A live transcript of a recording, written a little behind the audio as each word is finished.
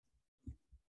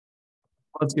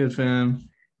What's good, fam?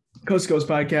 Coast to Coast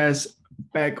Podcast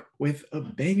back with a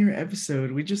banger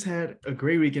episode. We just had a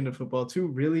great weekend of football, two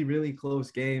really, really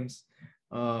close games,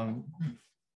 um,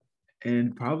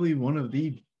 and probably one of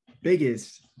the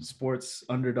biggest sports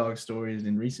underdog stories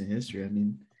in recent history. I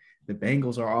mean, the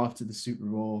Bengals are off to the Super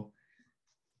Bowl,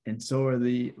 and so are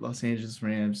the Los Angeles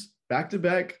Rams. Back to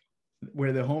back,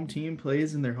 where the home team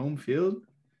plays in their home field.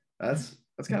 That's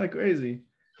kind of crazy.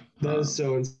 That is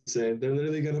so insane. They're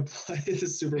literally going to play the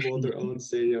Super Bowl at their own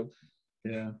stadium.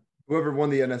 Yeah. Whoever won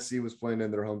the NFC was playing in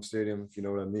their home stadium, if you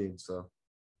know what I mean. So,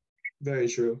 very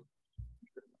true.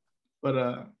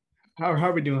 But how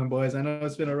are we doing, boys? I know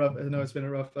it's been a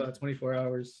rough 24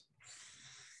 hours.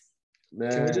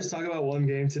 Man. Can we just talk about one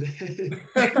game today?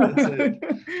 Let's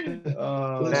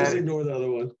just ignore the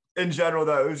other one. In general,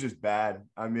 though, it was just bad.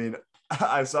 I mean,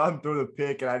 I saw him throw the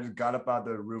pick, and I just got up out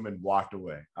of the room and walked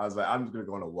away. I was like, I'm just going to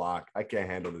go on a walk. I can't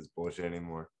handle this bullshit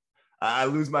anymore. I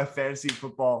lose my fantasy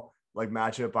football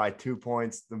matchup by 2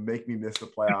 points to make me miss the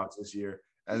playoffs this year.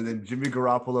 And then Jimmy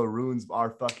Garoppolo ruins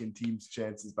our fucking team's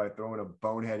chances by throwing a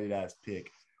boneheaded ass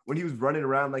pick when he was running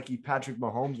around like he Patrick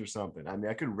Mahomes or something. I mean,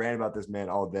 I could rant about this man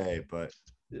all day, but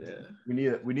yeah, we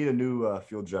need a new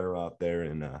field general out there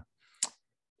in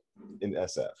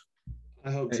SF. I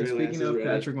hope. Hey, speaking of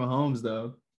Patrick Mahomes,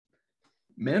 though,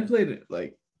 man played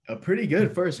like a pretty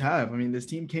good first half. I mean, this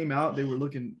team came out; they were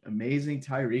looking amazing.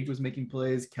 Tyreek was making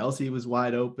plays. Kelsey was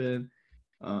wide open.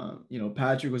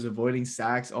 Patrick was avoiding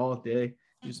sacks all day,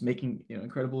 just making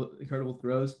incredible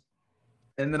throws.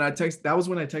 And then that was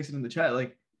when I texted in the chat,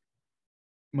 like,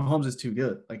 Mahomes is too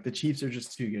good. Like, the Chiefs are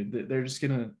just too good. They're just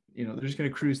gonna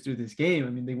cruise through this game.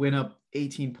 I mean, they went up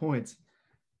 18 points,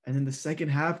 and then the second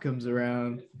half comes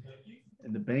around,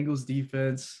 and the Bengals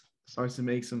defense starts to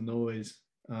make some noise.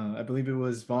 I believe it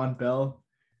was Von Bell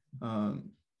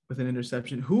with an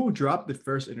interception. Who dropped the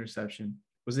first interception?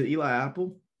 Was it Eli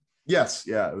Apple? Yes.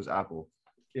 Yeah, it was Apple.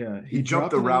 Yeah. He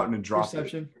jumped the route and dropped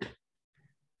it.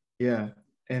 Yeah.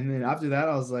 And then after that,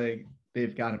 I was like,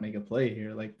 they've got to make a play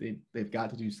here. Like, they've got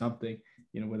to do something,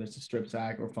 whether it's a strip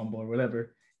sack or fumble or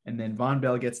whatever. And then Von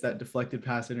Bell gets that deflected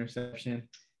pass interception,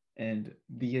 and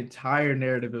the entire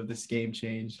narrative of this game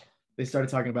changed. They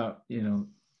started talking about,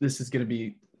 this is going to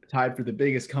be tied for the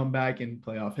biggest comeback in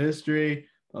playoff history,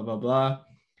 blah, blah, blah.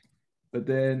 But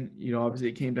then, obviously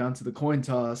it came down to the coin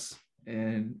toss,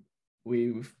 and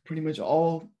we pretty much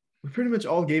all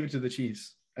gave it to the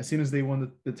Chiefs as soon as they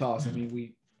won the toss. I mean,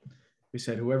 we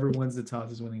said whoever wins the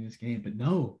toss is winning this game, but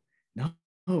no.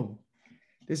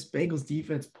 This Bengals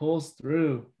defense pulls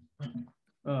through.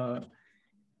 All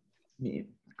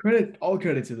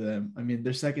credit to them. I mean,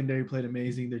 their secondary played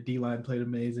amazing. Their D-line played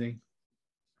amazing.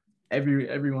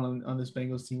 Everyone on this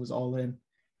Bengals team was all in.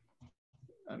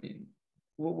 I mean,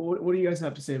 what do you guys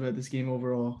have to say about this game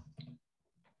overall?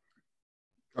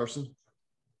 Carson?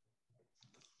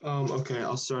 Okay,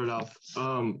 I'll start it off.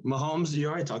 Mahomes, you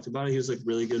already talked about it. He was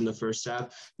really good in the first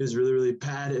half. He was really, really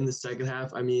bad in the second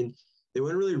half. I mean, they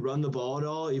wouldn't really run the ball at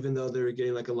all, even though they were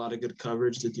getting a lot of good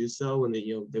coverage to do so when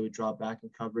they would drop back in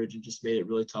coverage and just made it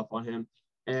really tough on him.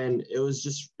 And it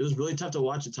was really tough to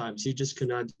watch at times. He just could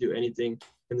not do anything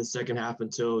in the second half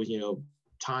until,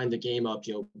 tying the game up,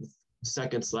 with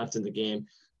seconds left in the game.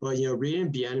 But, Reed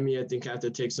and Bieniemy, I think, have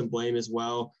to take some blame as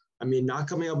well. I mean, not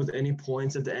coming up with any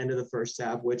points at the end of the first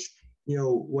half, which,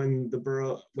 when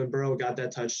Burrow got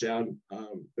that touchdown,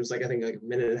 there's I think a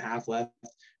minute and a half left,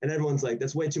 and everyone's like,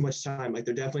 that's way too much time.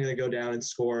 They're definitely going to go down and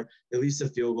score at least a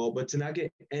field goal, but to not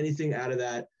get anything out of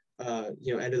that,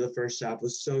 end of the first half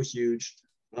was so huge,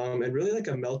 and really a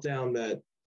meltdown that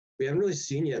we haven't really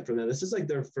seen yet from them. This is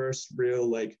their first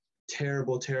real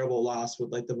terrible loss with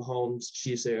the Mahomes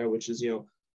Chiefs era, which is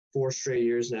 4 straight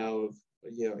years now of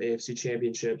AFC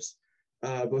championships.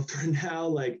 But for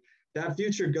now, that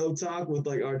future go talk with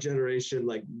our generation,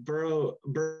 Burrow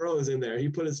is in there. He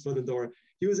put his foot in the door.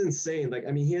 He was insane.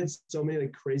 I mean, he had so many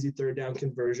crazy third down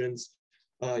conversions,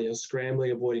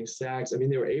 scrambling, avoiding sacks. I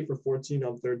mean, they were 8 for 14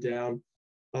 on third down.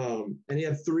 And he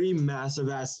had 3 massive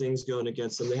ass things going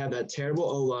against them. They had that terrible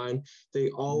O-line. They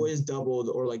always doubled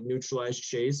or neutralized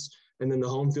Chase, and then the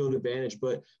home field advantage.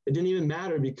 But it didn't even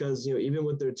matter because, even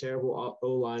with their terrible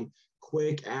O-line,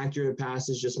 quick, accurate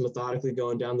passes just methodically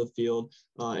going down the field.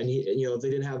 And he, if they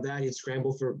didn't have that, he'd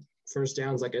scramble for first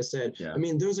downs, like I said. Yeah. I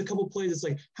mean, there was a couple plays. It's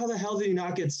how the hell did he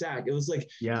not get sacked? It was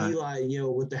Eli,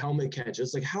 with the helmet catch.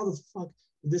 It's how the fuck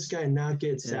did this guy not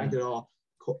get sacked at all?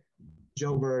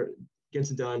 Joe Burrow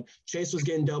gets it done. Chase was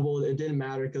getting doubled. It didn't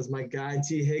matter because my guy,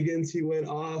 T. Higgins, he went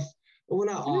off. Well,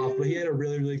 not off, but he had a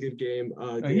really, really good game.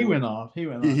 He went off. He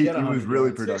was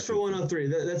really productive. 6 for 103.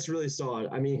 That's really solid.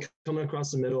 I mean, coming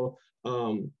across the middle,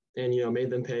 and, you know, made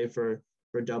them pay for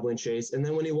doubling Chase. And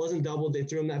then when he wasn't doubled, they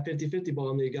threw him that 50-50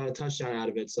 ball and they got a touchdown out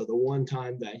of it. So the one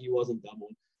time that he wasn't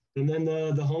doubled. And then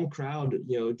the home crowd,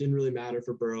 you know, it didn't really matter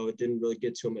for Burrow. It didn't really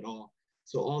get to him at all.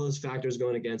 So all those factors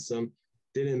going against him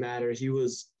didn't matter. He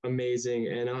was amazing.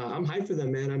 And I'm hyped for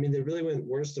them, man. I mean, they really went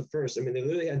worst to first. I mean, they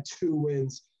literally had 2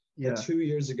 wins 2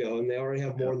 years ago, and they already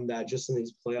have more than that just in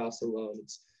these playoffs alone.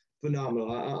 It's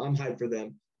phenomenal. I'm hyped for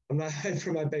them. I'm not hyped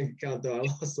for my bank account, though. I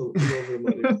lost a little bit of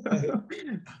money.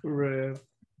 Right.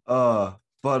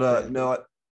 No,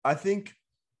 I think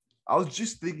I was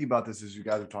just thinking about this as you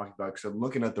guys were talking about, because I'm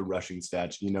looking at the rushing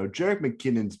stats. You know, Jerick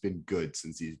McKinnon's been good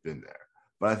since he's been there.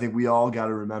 But I think we all got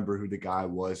to remember who the guy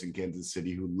was in Kansas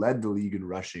City who led the league in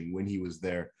rushing when he was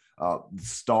there. The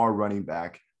star running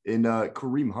back in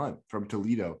Kareem Hunt from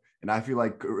Toledo. And I feel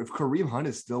like if Kareem Hunt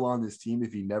is still on this team,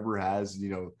 if he never has, you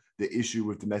know, the issue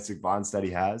with domestic violence that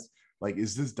he has, like,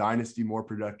 is this dynasty more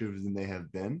productive than they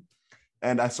have been?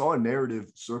 And I saw a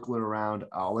narrative circling around.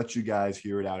 I'll let you guys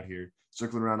hear it out here.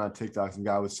 Circling around on TikTok, some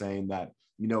guy was saying that,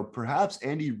 you know, perhaps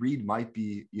Andy Reid might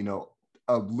be, you know,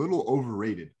 a little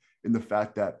overrated in the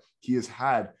fact that he has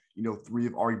had, you know, 3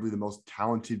 of arguably the most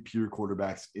talented pure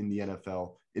quarterbacks in the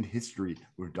NFL in history,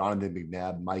 with Donovan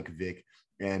McNabb, Mike Vick,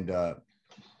 and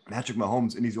Patrick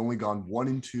Mahomes, and he's only gone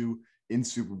 1-2 in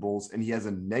Super Bowls, and he has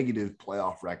a negative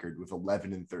playoff record with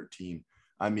 11-13.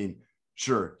 I mean,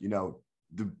 sure, you know,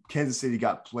 the Kansas City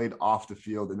got played off the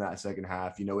field in that second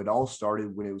half. You know, it all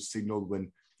started when it was signaled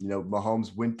when, you know,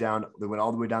 Mahomes went down, they went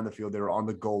all the way down the field. They were on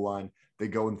the goal line. They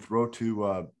go and throw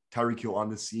to Tyreek Hill on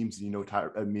the seams. And,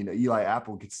 you know, Eli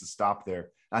Apple gets the stop there.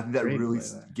 And I think that really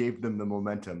gave them the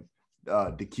momentum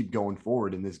to keep going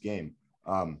forward in this game.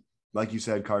 Like you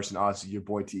said, Carson, obviously your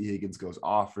boy T. Higgins goes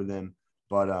off for them.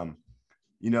 But,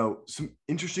 you know, some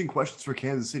interesting questions for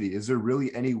Kansas City. Is there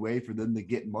really any way for them to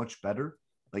get much better?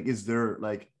 Like, is there,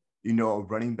 like, you know, a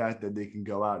running back that they can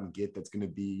go out and get that's going to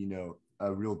be, you know,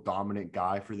 a real dominant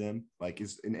guy for them? Like,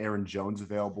 is an Aaron Jones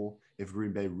available if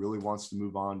Green Bay really wants to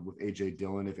move on with A.J.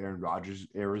 Dillon, if Aaron Rodgers'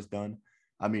 era is done?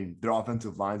 I mean, their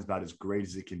offensive line is about as great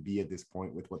as it can be at this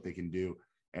point with what they can do.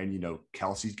 And, you know,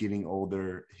 Kelsey's getting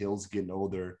older, Hill's getting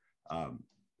older.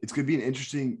 It's going to be an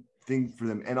interesting thing for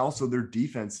them. And also their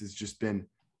defense has just been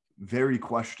very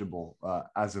questionable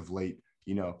as of late.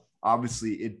 You know,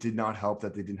 obviously it did not help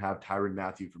that they didn't have Tyrann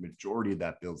Mathieu for majority of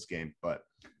that Bills game, but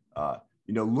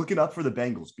you know, look it up for the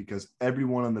Bengals, because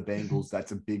everyone on the Bengals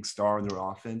that's a big star in their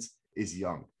offense is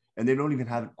young, and they don't even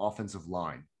have an offensive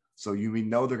line. So we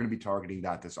know they're going to be targeting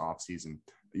that this offseason.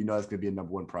 You know, that's going to be a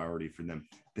number 1 priority for them.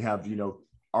 They have, you know,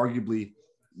 arguably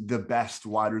the best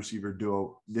wide receiver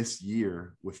duo this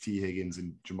year with T. Higgins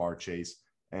and Jamar Chase.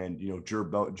 And, you know,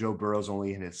 Joe Burrow's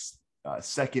only in his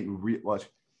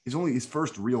he's only his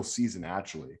first real season,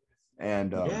 actually.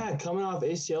 And coming off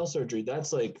ACL surgery,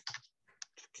 that's like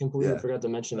completely forgot to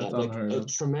mention that. Like a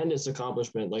tremendous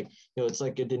accomplishment. Like, you know, it's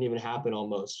like it didn't even happen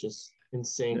almost. Just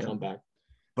insane comeback.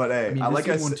 But hey, I mean,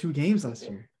 he won 2 games last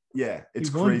year. Yeah, it's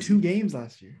he won crazy. 2 games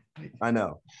last year. I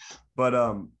know.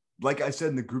 But like I said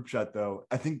in the group chat, though,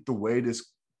 I think the way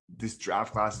this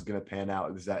draft class is going to pan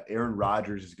out is that Aaron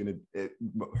Rodgers is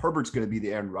Herbert's going to be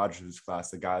the Aaron Rodgers of this class,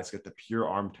 the guy that's got the pure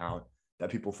arm talent that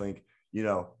people think, you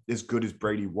know, as good as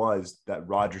Brady was, that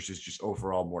Rodgers is just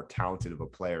overall more talented of a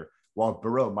player. While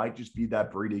Burrow might just be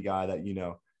that Brady guy that, you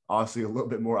know, obviously a little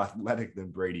bit more athletic than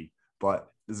Brady, but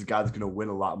this is a guy that's going to win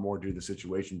a lot more due to the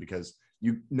situation, because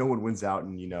no one wins out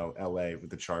in, you know, LA with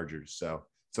the Chargers. So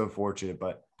it's unfortunate,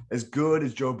 but as good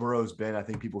as Joe Burrow's been, I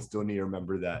think people still need to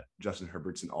remember that Justin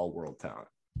Herbert's an all-world talent.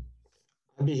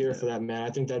 I'd be here for that, man.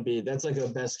 I think that's like a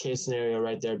best case scenario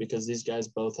right there, because these guys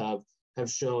both have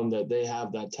shown that they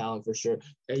have that talent for sure.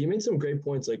 And you made some great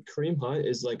points. Like Kareem Hunt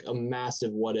is like a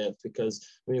massive what if, because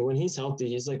I mean, when he's healthy,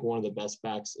 he's like one of the best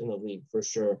backs in the league for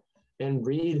sure. And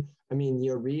Reid, I mean,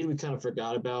 you know, Reid, we kind of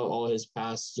forgot about all his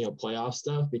past, you know, playoff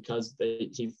stuff because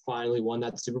he finally won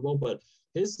that Super Bowl. But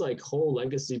his like whole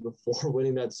legacy before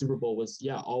winning that Super Bowl was,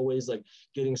 always like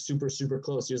getting super, super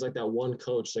close. He was like that one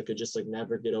coach that could just like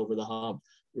never get over the hump,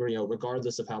 or, you know,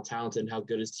 regardless of how talented and how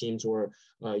good his teams were.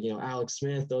 You know, Alex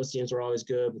Smith, those teams were always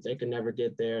good, but they could never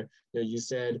get there. You know, you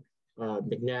said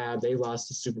McNabb, they lost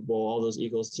the Super Bowl. All those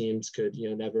Eagles teams could, you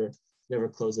know, never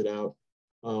close it out.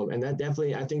 And that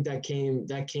definitely, I think that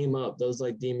came up. Those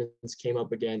like demons came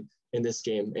up again in this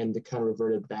game, and they kind of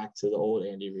reverted back to the old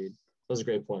Andy Reid. That was a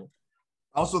great point.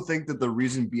 I also think that the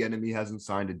reason Bieniemy hasn't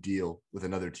signed a deal with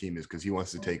another team is because he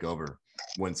wants to take over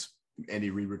once Andy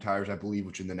Reid retires, I believe,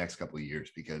 which in the next couple of years.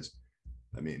 Because,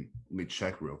 I mean, let me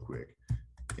check real quick.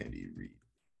 Andy Reid,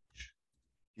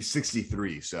 he's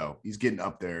 63, so he's getting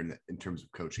up there in terms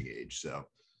of coaching age. So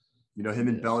him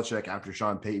and Belichick after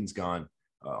Sean Payton's gone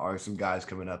are some guys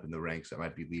coming up in the ranks that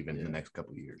might be leaving in the next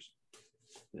couple of years.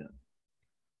 Yeah.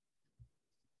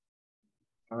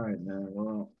 All right, man.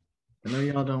 Well, I know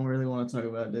y'all don't really want to talk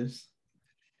about this,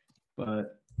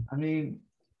 but I mean,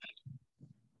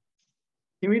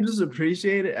 can we just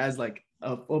appreciate it as like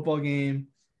a football game?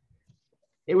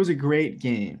 It was a great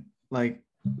game. Like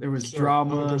there was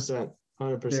drama. 100%.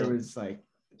 There was like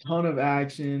a ton of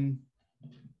action.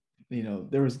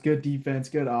 There was good defense,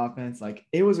 good offense. Like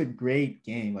it was a great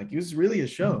game. Like it was really a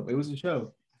show. It was a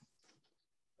show.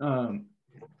 I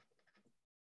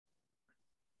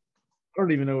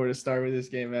don't even know where to start with this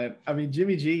game, man. I mean,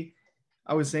 Jimmy G,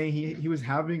 I was saying he was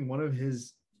having one of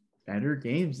his better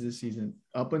games this season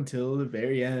up until the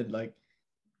very end. Like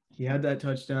he had that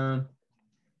touchdown.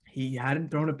 He hadn't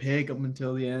thrown a pick up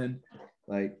until the end.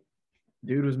 Like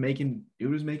dude was making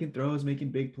throws,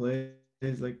 making big plays.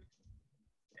 Like,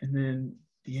 and then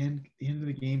the end of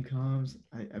the game comes.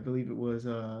 I believe it was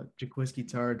Jaquiski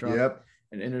Tarr dropped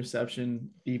an interception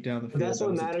deep down the field. But that's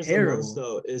what matters the most,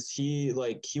 though, is he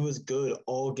was good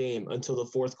all game until the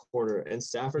fourth quarter, and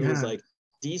Stafford was like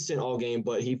decent all game,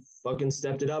 but he fucking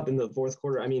stepped it up in the fourth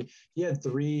quarter. I mean, he had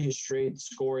 3 straight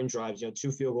scoring drives,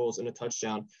 2 field goals and a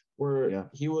touchdown, where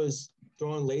he was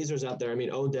throwing lasers out there. I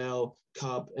mean, Odell,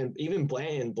 Kupp, and even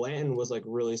Blanton. Blanton was like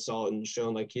really solid and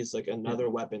shown like he's like another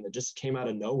weapon that just came out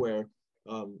of nowhere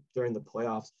during the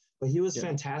playoffs. But he was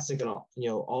fantastic in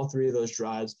all 3 of those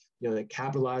drives. They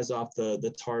capitalized off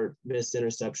the Tart missed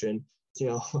interception.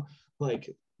 Like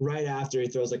right after he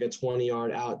throws like a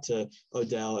 20-yard out to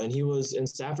Odell, and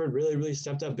Stafford really, really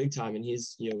stepped up big time, and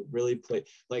he's really played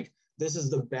like this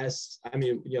is the best. I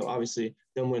mean, obviously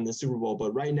them win the Super Bowl,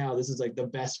 but right now this is like the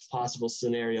best possible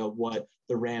scenario of what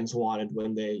the Rams wanted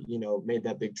when they made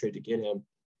that big trade to get him.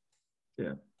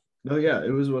 Yeah. No, yeah, it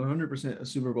was 100% a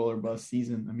Super Bowl or bust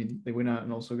season. I mean, they went out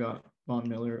and also got Von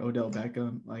Miller, Odell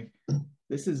Beckham. Like,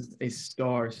 this is a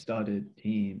star-studded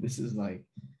team. This is like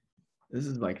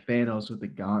Thanos with the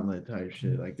gauntlet type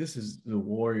shit. Like, this is the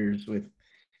Warriors with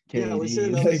KD. Yeah, we should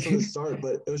have known this from the start,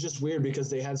 but it was just weird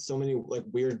because they had so many like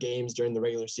weird games during the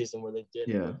regular season where they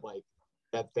didn't look like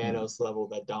that Thanos level,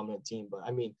 that dominant team. But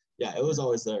I mean, yeah, it was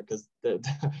always there because the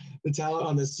talent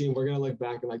on this team, we're gonna look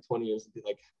back in like 20 years and be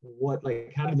like, what?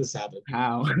 Like, how did this happen?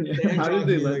 How? How did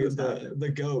they let this happen? The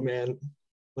GOAT, man.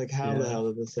 Like, how the hell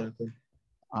did this happen?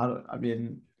 I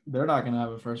mean, they're not gonna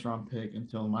have a first-round pick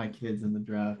until my kid's in the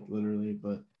draft, literally.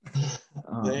 But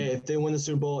if they win the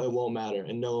Super Bowl, it won't matter,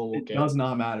 and no one will care. It does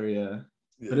not matter, yeah.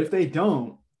 But if they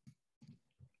don't,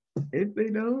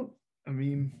 I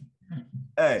mean.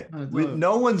 Hey,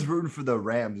 no one's rooting for the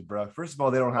Rams, bro. First of all,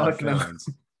 they don't have fans.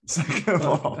 Second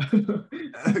of all,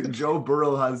 Joe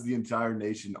Burrow has the entire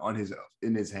nation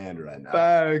in his hand right now.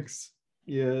 Facts.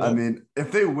 Yeah. I mean,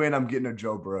 if they win, I'm getting a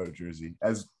Joe Burrow jersey.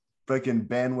 As freaking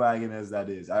bandwagon as that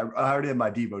is, I already have my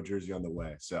Debo jersey on the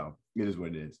way, so it is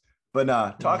what it is. But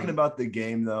talking about the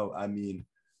game, though, I mean,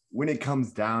 when it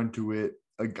comes down to it,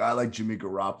 a guy like Jimmy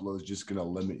Garoppolo is just going to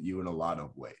limit you in a lot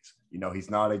of ways.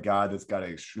 He's not a guy that's got an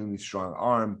extremely strong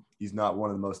arm. He's not one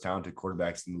of the most talented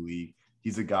quarterbacks in the league.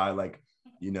 He's a guy like,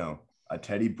 a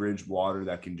Teddy Bridgewater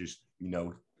that can just,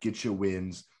 get you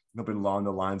wins, something along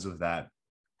the lines of that.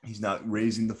 He's not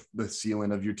raising the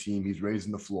ceiling of your team. He's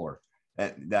raising the floor.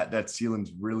 That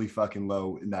ceiling's really fucking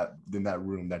low in that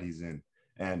room that he's in.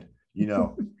 And,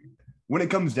 when it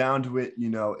comes down to it,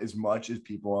 as much as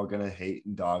people are going to hate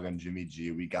and dog on Jimmy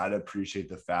G, we got to appreciate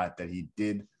the fact that he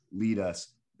did lead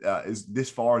us is this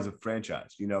far as a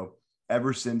franchise,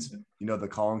 ever since, the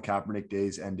Colin Kaepernick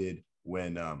days ended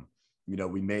when,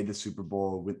 we made the Super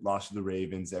Bowl, lost to the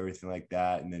Ravens, everything like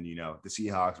that. And then, the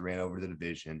Seahawks ran over the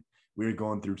division. We were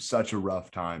going through such a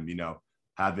rough time,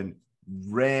 having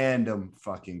random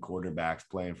fucking quarterbacks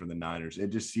playing for the Niners. It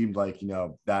just seemed like,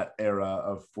 that era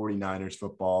of 49ers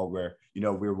football where, we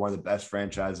were one of the best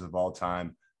franchises of all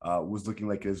time was looking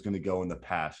like it was going to go in the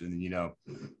past. And,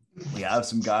 we have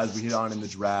some guys we hit on in the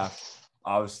draft.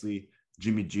 Obviously,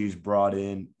 Jimmy G's brought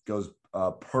in, goes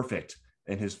perfect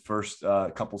in his first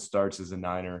couple starts as a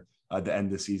Niner to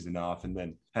end the season off. And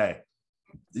then, hey,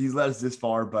 he's led us this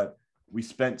far, but we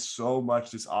spent so much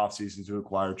this offseason to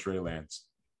acquire Trey Lance.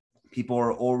 People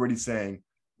are already saying,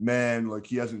 man, like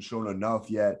he hasn't shown enough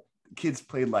yet. The kid's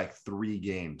played like 3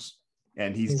 games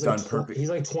and he's done perfect. He's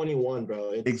like 21,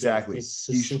 bro. Exactly. He's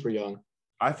super young.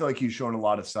 I feel like he's shown a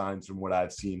lot of signs from what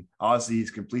I've seen. Obviously, his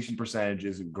completion percentage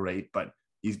isn't great, but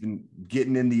he's been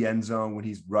getting in the end zone when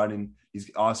he's running.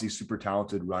 He's obviously a super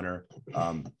talented runner.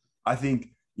 I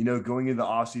think, going into the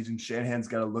offseason, Shanahan's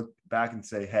got to look back and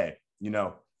say, hey,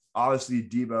 obviously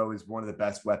Debo is one of the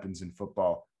best weapons in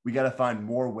football, we got to find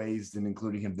more ways than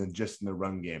including him than just in the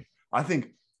run game. I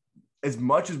think as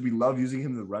much as we love using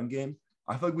him in the run game,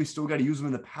 I feel like we still got to use him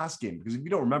in the pass game, because if you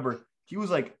don't remember,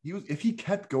 if he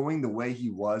kept going the way he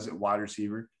was at wide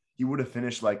receiver, he would have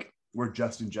finished like where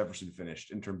Justin Jefferson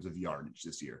finished in terms of yardage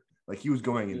this year. Like, he was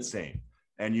going insane.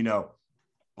 And,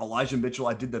 Elijah Mitchell,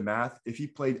 I did the math. If he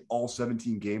played all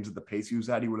 17 games at the pace he was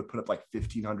at, he would have put up like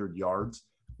 1,500 yards,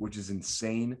 which is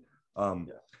insane. But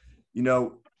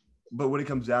when it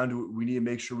comes down to it, we need to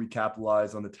make sure we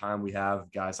capitalize on the time we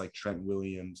have. Guys like Trent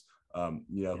Williams,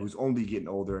 who's only getting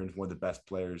older and one of the best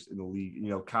players in the league.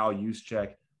 Kyle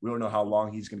Juszczyk, we don't know how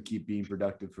long he's going to keep being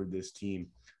productive for this team.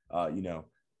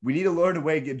 We need to learn a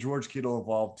way to get George Kittle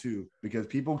involved too, because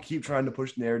people keep trying to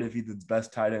push narrative he's the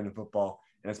best tight end in football.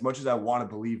 And as much as I want to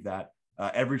believe that,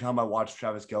 every time I watch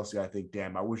Travis Kelce, I think,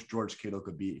 damn, I wish George Kittle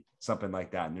could be something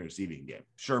like that in the receiving game.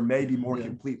 Sure, maybe more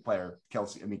complete player, Kittle.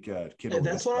 Yeah,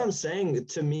 that's what I'm saying.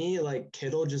 To me, like,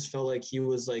 Kittle just felt like he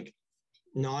was like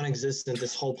non-existent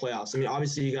this whole playoffs. I mean,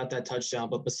 obviously you got that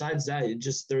touchdown, but besides that,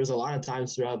 there was a lot of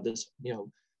times throughout this,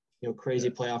 crazy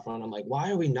playoff run. I'm like,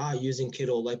 why are we not using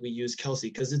Kittle like we use Kelce?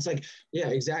 Because it's like, yeah,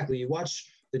 exactly. You watch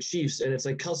the Chiefs and it's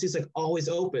like Kelce's like always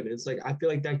open. It's like, I feel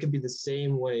like that could be the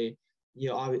same way,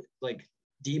 like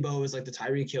Debo is like the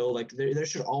Tyreek Hill. Like there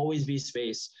should always be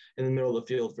space in the middle of the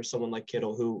field for someone like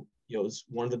Kittle, who, is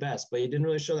one of the best, but he didn't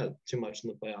really show that too much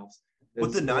in the playoffs.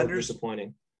 What the Niners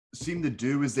disappointing seem to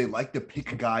do is they like to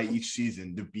pick a guy each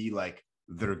season to be like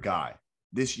their guy.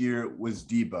 This year was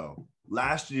Debo.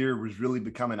 Last year was really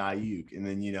becoming Ayuk. And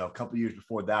then, a couple of years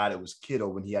before that, it was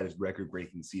Kittle when he had his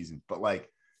record-breaking season. But, like,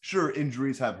 sure,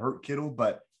 injuries have hurt Kittle,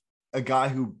 but a guy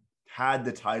who had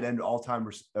the tight end all-time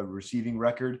receiving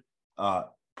record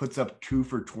puts up 2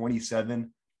 for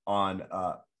 27 on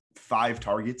 5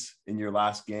 targets in your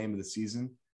last game of the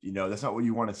season. That's not what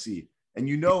you want to see. And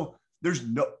there's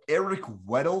no Eric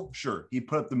Weddle. Sure, he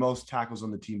put up the most tackles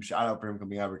on the team. Shout out for him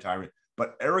coming out of retirement.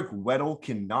 But Eric Weddle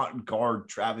cannot guard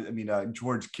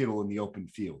George Kittle in the open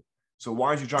field. So why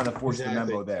aren't you trying to force the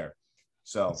memo there?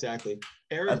 So exactly.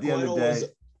 Eric Weddle was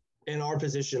in our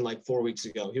position like 4 weeks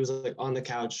ago. He was like on the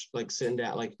couch, like sitting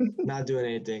down, like not doing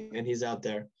anything, and he's out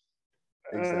there.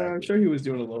 Exactly. I'm sure he was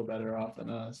doing a little better off than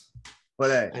us.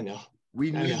 But hey, I know. We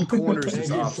need corners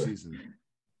this offseason.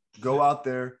 Go out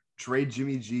there, trade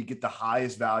Jimmy G, get the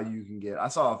highest value you can get. I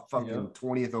saw a fucking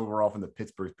 20th overall from the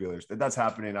Pittsburgh Steelers. If that's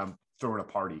happening, I'm throwing a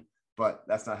party, but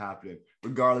that's not happening.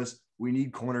 Regardless, we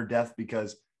need corner depth,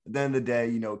 because at the end of the day,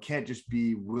 it can't just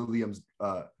be Williams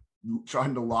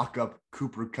trying to lock up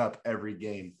Cooper Kupp every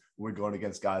game when we're going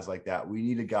against guys like that. We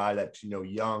need a guy that's,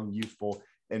 young, youthful,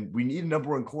 and we need a number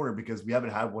one corner, because we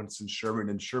haven't had one since Sherman.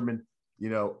 And Sherman,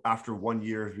 after 1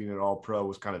 year of being an all-pro,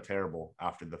 was kind of terrible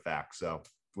after the fact. So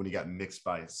when he got mixed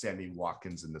by Sammy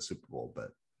Watkins in the Super Bowl, but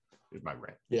here's my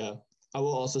rant. Yeah. I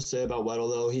will also say about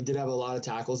Weddle, though, he did have a lot of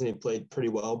tackles and he played pretty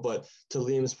well. But to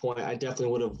Liam's point, I definitely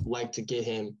would have liked to get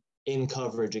him in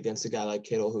coverage against a guy like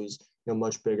Kittle, who's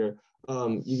much bigger.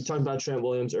 You talked about Trent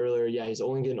Williams earlier. Yeah, he's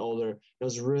only getting older. It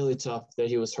was really tough that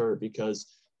he was hurt, because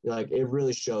it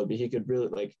really showed. But he could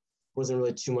really wasn't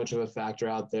really too much of a factor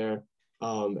out there.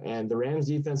 And the Rams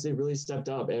defense, they really stepped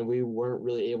up, and we weren't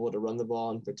really able to run the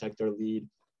ball and protect our lead.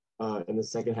 In the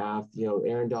second half,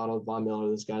 Aaron Donald, Von Miller,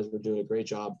 those guys were doing a great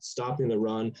job stopping the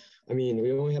run. I mean,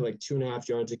 we only had like 2.5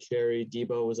 yards to carry.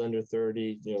 Debo was under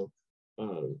 30.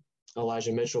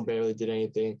 Elijah Mitchell barely did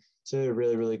anything. So they're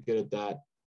really, really good at that.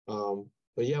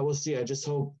 But yeah, we'll see.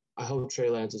 I hope Trey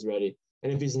Lance is ready.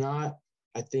 And if he's not,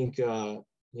 I think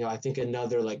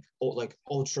another like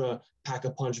ultra pack a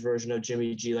punch version of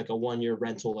Jimmy G, like a 1-year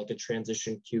rental, like a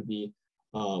transition QB.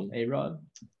 A-Rod.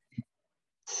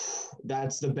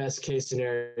 That's the best case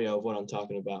scenario of what I'm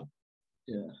talking about.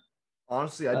 Yeah.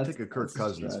 Honestly, I'd take a Kirk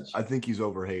Cousins. I think he's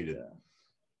overhated. Yeah.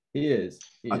 He is.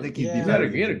 I think he had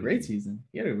a great season.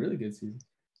 He had a really good season.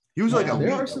 He was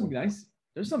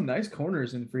there's some nice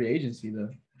corners in free agency though.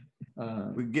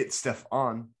 We could get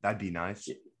Stephon. That'd be nice.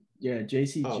 Yeah,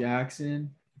 J.C.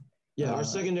 Jackson. Yeah, our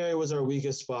secondary was our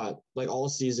weakest spot like all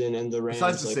season, and the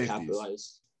Rams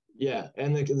capitalized. Yeah,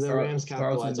 and the Rams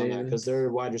capitalized on that because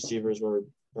their wide receivers were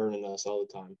burning us all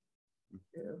the time.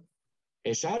 Yeah.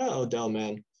 Hey, shout out Odell,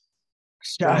 man.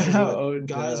 Shout out Odell.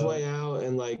 Got his way out,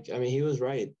 and he was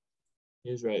right.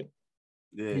 He was right.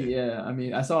 Yeah. I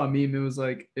mean, I saw a meme. It was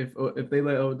like, if they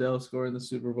let Odell score in the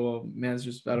Super Bowl, man's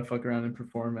just about to fuck around and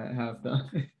perform at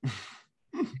halftime.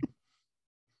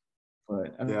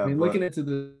 But looking into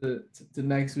the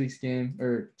next week's game,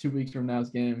 or 2 weeks from now's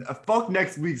game. Fuck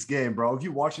next week's game, bro. If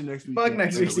you watch the next week's game,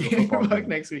 next week's game. Fuck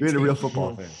next week's game. You're a real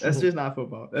football fan. That's just not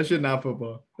football. That shit not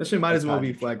football. That shit might as well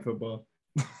be flag football.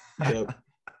 Yep.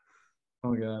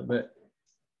 Oh god, but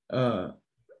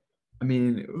I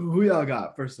mean, who y'all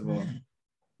got first of all?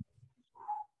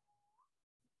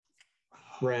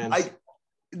 Rams.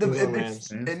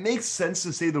 Rams. It makes sense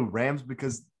to say the Rams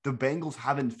because the Bengals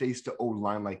haven't faced a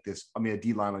O-line like this. I mean, a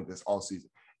D-line like this all season.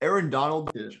 Aaron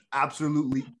Donald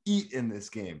absolutely eat in this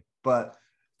game, but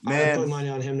man, I put money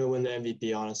on him to win the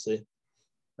MVP. Honestly,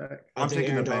 I think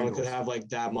Aaron Donald could have like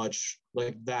that much,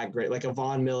 like that great, like a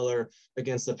Von Miller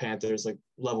against the Panthers, like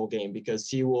level game because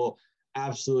he will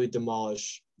absolutely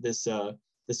demolish this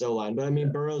O-line. But I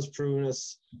mean, Burrow's proven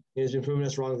us, he's been proving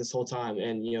us wrong this whole time,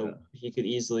 and he could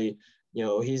easily,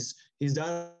 he's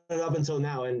done it up until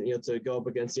now, and to go up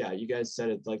against, you guys said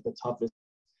it, like the toughest,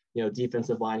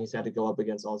 defensive line he's had to go up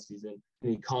against all season,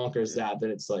 and he conquers that.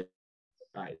 Then it's like,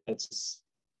 all right, that's just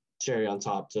cherry on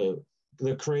top to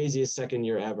the craziest second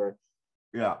year ever.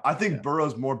 Yeah, I think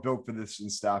Burrow's more built for this than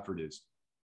Stafford is.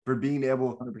 For being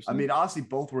able, 100%. I mean, honestly,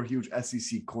 both were huge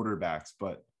SEC quarterbacks,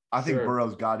 but I think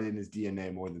Burrow's got it in his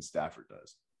DNA more than Stafford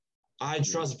does. I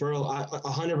trust Burrow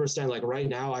 100%. Like right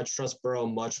now, I trust Burrow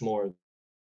much more.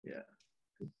 Yeah.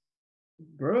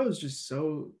 Burrow is just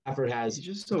so. Stafford has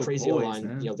just so crazy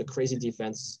O-line, the crazy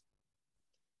defense.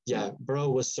 Yeah, Burrow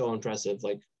was so impressive,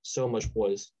 like so much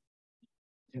poise.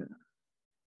 Yeah.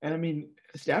 And I mean,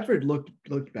 Stafford looked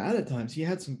bad at times. He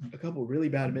had a couple really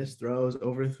bad missed throws,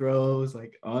 overthrows,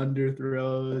 like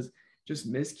underthrows,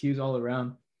 just miscues all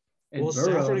around. And Burrow,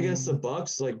 Stafford against the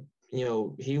Bucs, like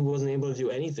he wasn't able to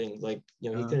do anything. Like he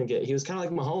couldn't get. He was kind of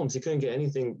like Mahomes. He couldn't get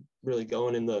anything really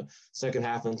going in the second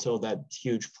half until that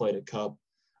huge play to Kupp.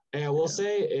 And I will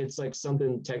say it's like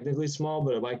something technically small,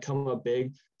 but it might come up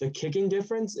big. The kicking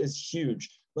difference is huge.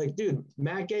 Like, dude,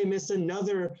 Matt Gay missed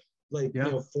another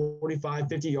 45,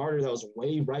 50 yarder that was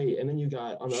way right. And then you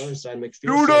got on the other side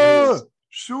McPherson.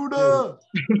 Shooter.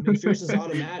 McPherson's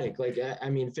automatic. Like, I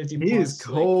mean, 50 plus. He is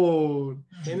cold.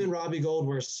 Like, him and Robbie Gould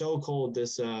were so cold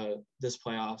this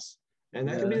playoffs. And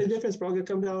that could be the difference, bro. It could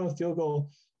come down to a field goal.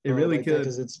 It really could.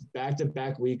 Because it's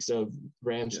back-to-back weeks of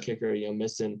Rams kicker,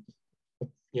 missing,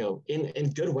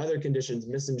 in good weather conditions,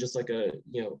 missing just like a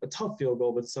tough field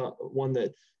goal, but one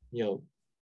that,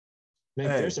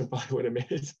 McPherson probably would have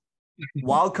made.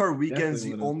 Wildcard weekend's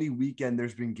the only weekend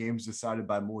there's been games decided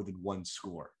by more than one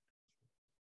score.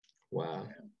 Wow.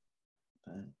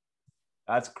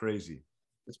 That's crazy.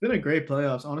 It's been a great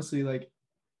playoffs. Honestly, like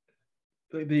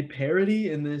the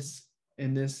parity in this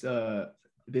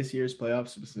year's playoffs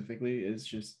specifically is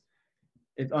just,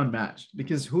 it's unmatched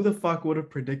because who the fuck would have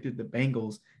predicted the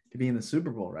Bengals to be in the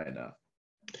Super Bowl right now?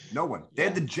 No one. They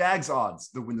had the Jags odds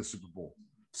to win the Super Bowl.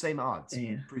 Same odds.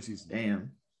 Preseason.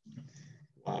 Damn.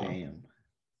 Wow. Damn.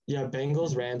 Yeah,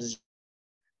 Bengals, Rams.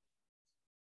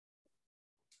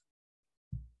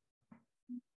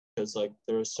 Because like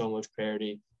there was so much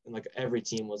parity and like every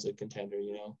team was a contender,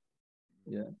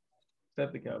 Yeah.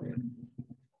 Except the Cowboys.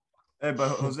 Hey, but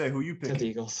Jose, who you picking? Except the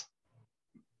Eagles.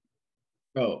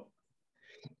 Bro.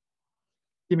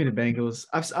 Give me the Bengals.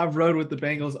 I've rode with the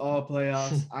Bengals all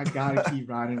playoffs. I gotta keep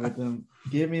riding with them.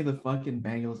 Give me the fucking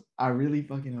Bengals. I really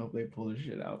fucking hope they pull this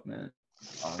shit out, man.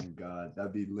 Oh God,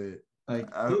 that'd be lit.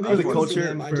 Like for the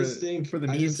culture, for the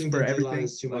memes, for everything.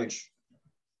 Is too much.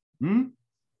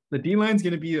 The D line's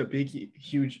gonna be a big,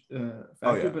 huge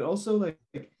factor, but also like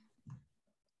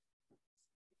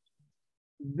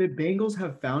the Bengals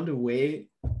have found a way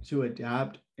to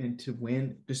adapt and to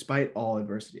win despite all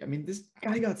adversity. I mean, this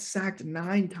guy got sacked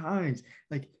 9 times.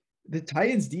 Like the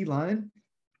Titans D line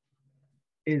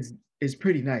is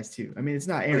pretty nice too. I mean, it's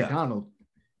not Aaron Donald,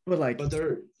 but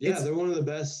they're one of the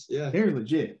best. Yeah, they're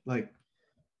legit. Like,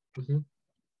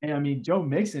 and I mean, Joe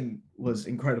Mixon was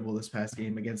incredible this past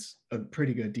game against a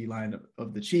pretty good D line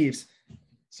of the Chiefs.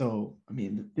 So I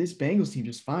mean, this Bengals team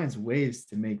just finds ways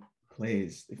to make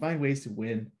plays. They find ways to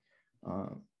win.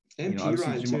 And P.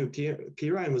 Ryan too.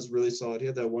 P. Ryan was really solid. He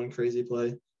had that one crazy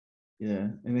play. Yeah,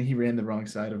 and then he ran the wrong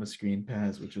side of a screen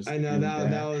pass, which was I know really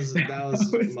that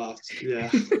was muffed. Yeah,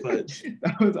 but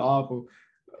that was awful.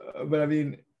 But I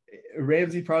mean,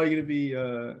 Ramsey probably going to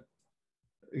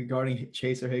be guarding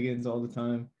Chase or Higgins all the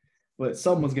time, but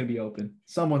someone's going to be open.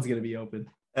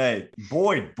 Hey,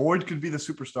 Boyd could be the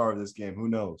superstar of this game. Who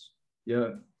knows?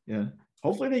 Yeah.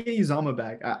 Hopefully they get Uzama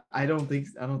back. I don't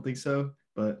think so,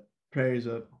 but prayers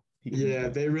up. Yeah,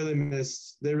 they really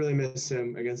missed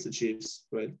him against the Chiefs,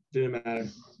 but didn't matter.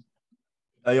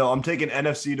 Hey, yo, I'm taking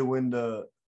NFC to win the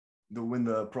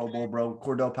Pro Bowl, bro.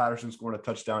 Cordell Patterson scoring a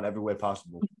touchdown every way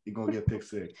possible. He's gonna get pick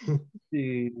 6.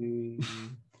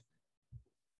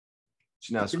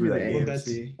 Now screw that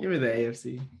AFC. Give me the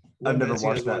AFC. I've never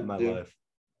watched that in my life.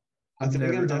 I think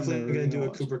I'm definitely gonna do a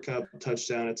Cooper Kupp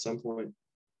touchdown at some point.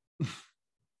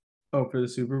 Oh, for the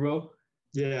Super Bowl?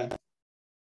 Yeah.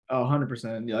 Oh,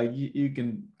 100%. Like you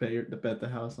can bet the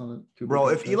house on it. Cooper Bro,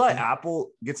 Kupp if Eli touchdown.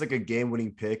 Apple gets like a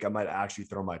game-winning pick, I might actually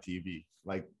throw my TV.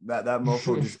 Like that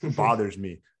mofo just bothers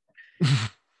me.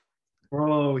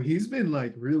 Bro, he's been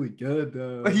like really good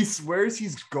though. But he swears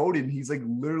he's golden. He's like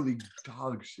literally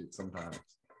dog shit sometimes.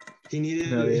 He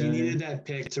needed No, he yeah, needed that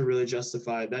pick to really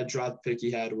justify it. That drop pick he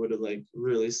had would have like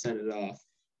really sent it off.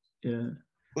 Yeah.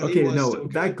 But he Okay, was no, still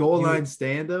that good. goal He- line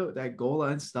stand though, that goal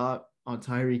line stop on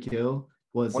Tyreek Hill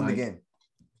was Won like the game.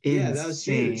 Yeah, that was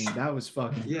insane. huge. That was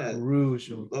fucking Yeah.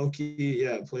 crucial. Low-key,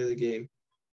 yeah, play the game.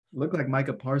 Looked like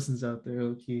Micah Parsons out there,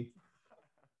 low key.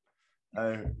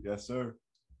 Yes, sir.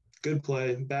 Good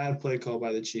play. Bad play call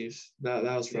by the Chiefs. That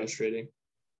was frustrating.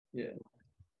 Yeah.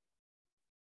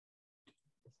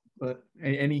 But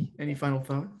any final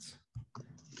thoughts?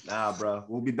 Nah, bro.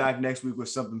 We'll be back next week with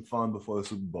something fun before the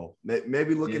Super Bowl.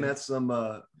 Maybe looking at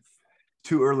some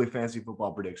too early fantasy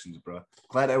football predictions, bro.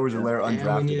 Clyde Edwards-Helaire And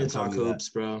undrafted. we need to I'm talk telling you that. hoops,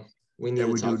 bro. We need Yeah,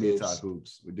 to we talk do need to hoops. talk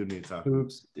hoops. We do need to talk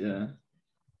Hoops. Yeah.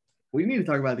 We need to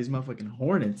talk about these motherfucking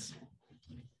Hornets.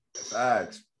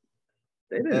 Facts.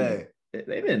 They've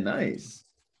been nice.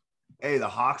 Hey, the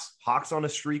Hawks on a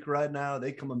streak right now.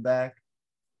 They coming back.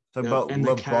 Talk Yep, about and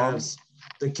the LeBum. Cavs.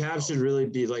 The Cavs should really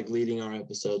be like leading our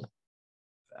episode.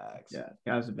 Facts. Yeah,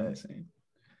 guys the best thing.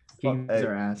 Fuck, Kings hey.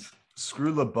 are ass.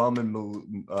 Screw LeBum and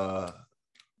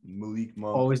Malik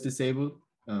Monk. Always disabled.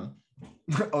 Oh.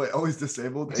 Oh, always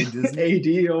disabled. Hey,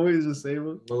 Disney. AD always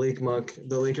disabled. Malik Monk,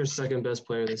 the Lakers' second best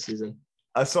player this season.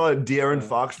 I saw De'Aaron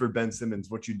Fox for Ben Simmons.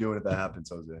 What you doing if that happens,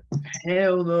 Jose?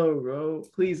 Hell no, bro.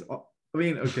 Please. I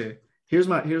mean, okay. Here's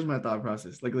my thought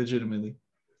process. Like legitimately.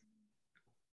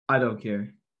 I don't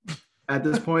care. At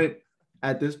this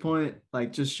point,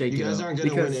 like just shake You it guys up. aren't going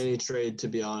to win Because any trade, to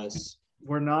be honest.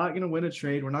 we're not gonna win a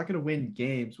trade. We're not gonna win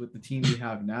games with the team we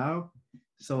have now.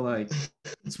 So like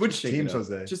Switch shake it teams, up.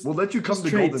 Jose. Just- we'll let you come just to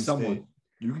trade Golden someone. State.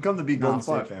 You can come to be Nah, Golden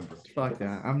State fuck. fan, bro. fuck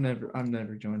that. I'm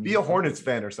never joining. Be a Hornets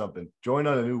fan or something. Join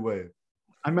on a new wave.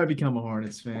 I might become a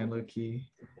Hornets fan, low key.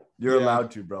 You're Yeah. allowed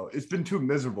to, bro. It's been too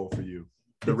miserable for you.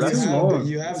 The It's rest too of long.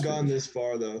 You have That's gone fair. this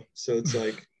far, though. So it's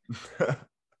like,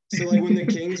 so like when the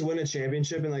Kings win a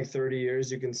championship in like 30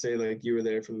 years, you can say like you were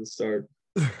there from the start.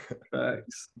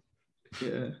 Facts.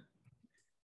 Yeah.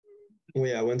 Well,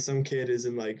 yeah, when some kid is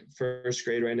in like first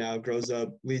grade right now, grows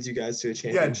up, leads you guys to a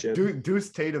yeah, championship. Deuce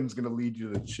Tatum's gonna lead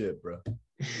you to the shit, bro.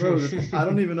 Bro, I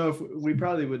don't even know if we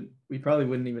probably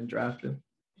wouldn't even draft him.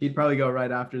 He'd probably go right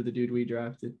after the dude we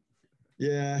drafted.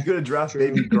 Yeah. You could draft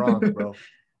True. baby Gronk, bro.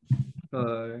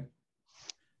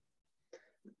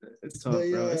 It's tough, But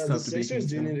bro. yeah, It's the tough to be. Sixers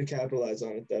do need to capitalize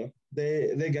on it though.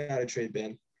 They gotta trade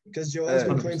Ben because Joel's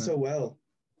been playing 100%. so well.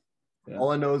 Yeah.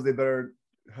 All I know is they better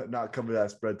not cover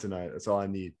that spread tonight. That's all I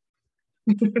need.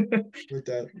 With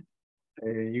that,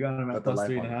 Hey, you got him Got at the plus life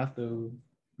 3.5 though.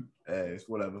 Hey, it's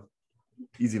whatever.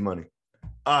 Easy money.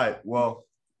 All right. Well,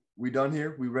 we done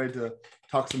here. We ready to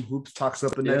talk some hoops, talk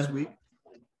something next Yeah. week?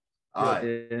 All right.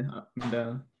 Yeah, I'm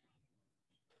down.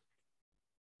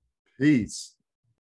 Peace.